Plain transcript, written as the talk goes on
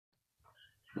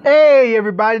Hey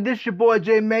everybody, this is your boy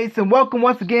Jay Mason. Welcome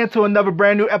once again to another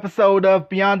brand new episode of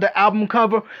Beyond the Album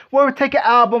Cover, where we take an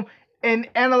album and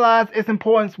analyze its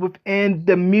importance within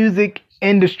the music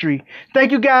industry.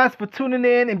 Thank you guys for tuning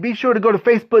in, and be sure to go to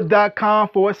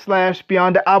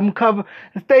facebook.com/Beyond the Album Cover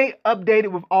and stay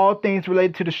updated with all things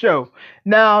related to the show.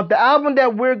 Now, the album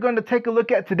that we're going to take a look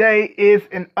at today is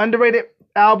an underrated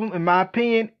album in my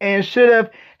opinion, and should have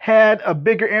had a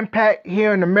bigger impact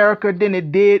here in America than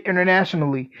it did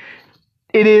internationally.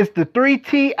 It is the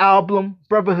 3T album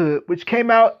Brotherhood, which came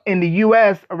out in the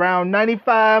US around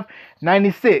 95,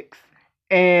 96.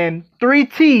 And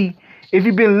 3T, if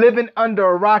you've been living under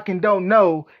a rock and don't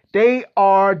know, they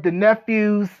are the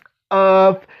nephews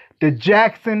of the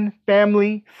Jackson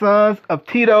family, sons of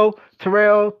Tito,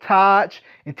 Terrell, Taj,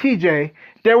 and TJ.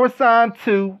 They were signed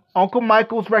to Uncle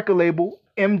Michael's record label,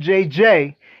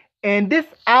 MJJ. And this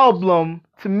album,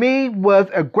 to me, was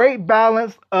a great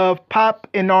balance of pop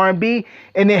and R&B,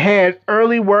 and it had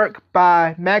early work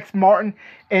by Max Martin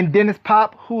and Dennis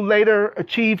Pop, who later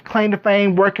achieved claim to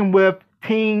fame working with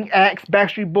teen acts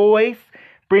Backstreet Boys,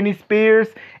 Britney Spears.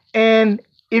 And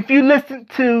if you listen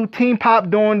to teen pop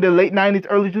during the late 90s,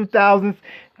 early 2000s,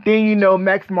 then you know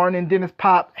Max Martin and Dennis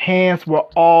Pop hands were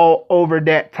all over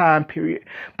that time period.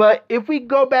 But if we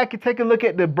go back and take a look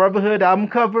at the Brotherhood album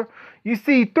cover, you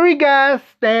see three guys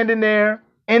standing there,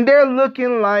 and they're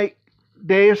looking like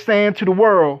they're saying to the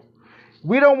world,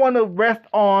 we don't want to rest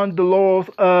on the laurels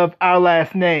of our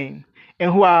last name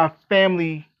and who our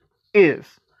family is.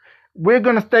 We're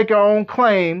going to stake our own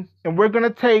claim, and we're going to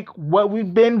take what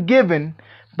we've been given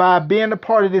by being a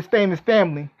part of this famous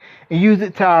family and use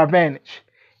it to our advantage.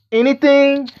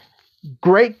 Anything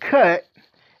great cut,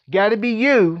 gotta be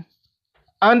you.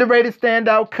 Underrated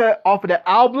standout cut off of the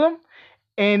album.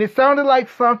 And it sounded like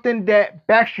something that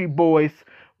Backstreet Boys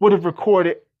would have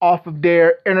recorded off of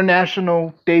their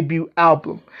international debut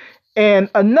album. And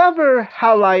another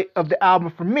highlight of the album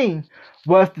for me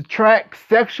was the track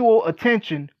Sexual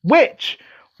Attention, which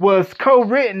was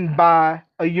co-written by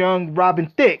a young Robin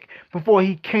Thicke before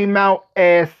he came out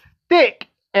as Thicke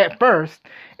at first,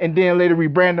 and then later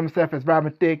rebranded himself as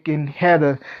Robin Thicke and had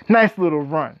a nice little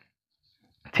run.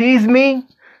 Tease Me,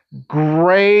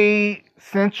 great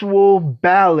sensual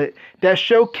ballad that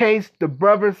showcased the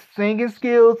brothers' singing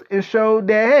skills and showed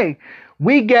that, hey,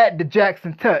 we got the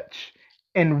Jackson touch.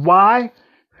 And why?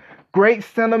 Great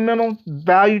sentimental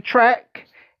value track,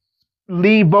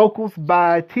 lead vocals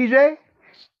by TJ,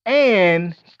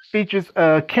 and features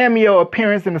a cameo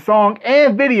appearance in the song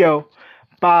and video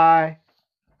by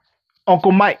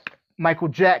Uncle Mike, Michael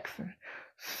Jackson.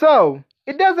 So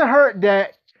it doesn't hurt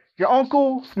that your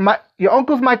uncle's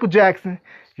Michael Jackson,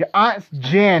 your aunt's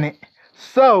Janet.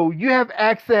 So you have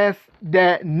access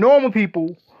that normal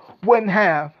people wouldn't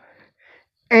have.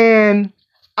 And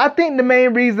I think the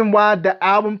main reason why the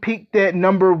album peaked at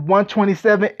number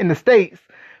 127 in the States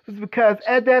was because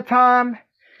at that time,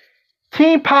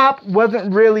 teen pop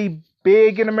wasn't really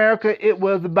big in America. It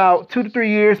was about 2 to 3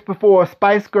 years before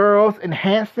Spice Girls and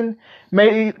Hanson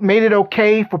made it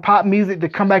okay for pop music to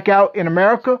come back out in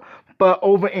America. But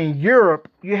over in Europe,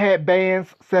 you had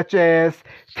bands such as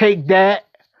Take That,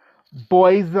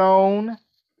 Boyzone,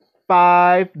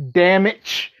 Five,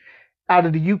 Damage out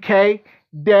of the UK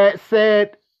that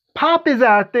said pop is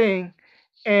our thing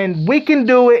and we can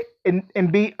do it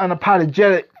and be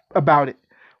unapologetic about it.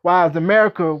 While as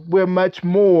America, we're much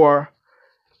more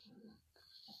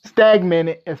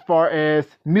stagnated as far as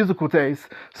musical taste.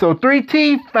 So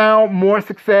 3T found more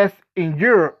success in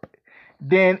Europe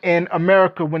than in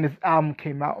America when this album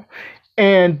came out.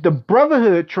 And the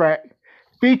Brotherhood track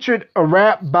featured a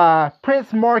rap by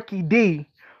Prince Marky D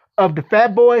of the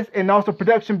Fat Boys, and also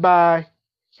production by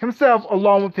himself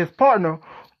along with his partner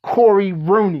Corey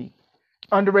Rooney.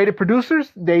 Underrated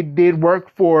producers, they did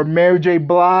work for Mary J.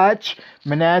 Blige,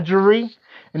 Menagerie,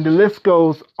 and the list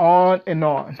goes on and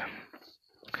on.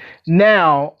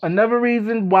 Now, another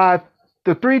reason why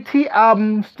the 3T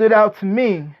album stood out to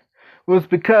me was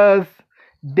because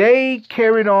they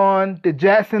carried on the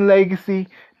Jackson legacy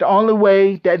the only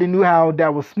way that they knew how.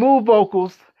 That was smooth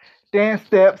vocals, dance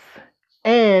steps,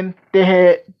 and they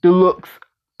had the looks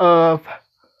of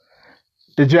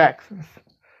the Jacksons.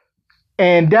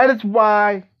 And that is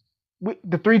why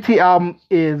the 3T album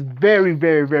is very,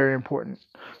 very, very important.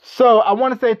 So I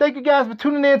want to say thank you guys for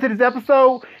tuning in to this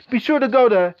episode. Be sure to go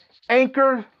to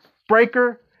Anchor,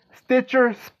 Breaker,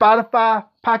 Stitcher, Spotify,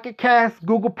 Pocket Cast,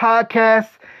 Google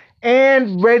Podcasts,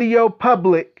 and Radio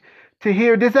Public to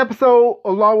hear this episode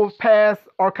along with past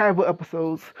archival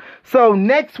episodes. So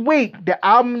next week, the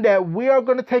album that we are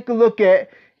going to take a look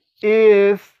at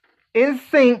is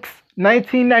NSYNC's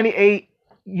 1998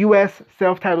 U.S.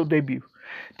 self-titled debut.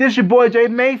 This is your boy Jay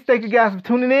Mace. Thank you guys for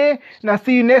tuning in, and I'll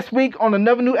see you next week on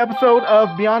another new episode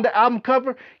of Beyond the Album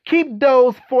Cover. Keep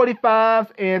those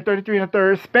 45s and 33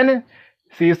 1/3 spinning.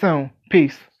 See you soon.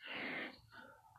 Peace.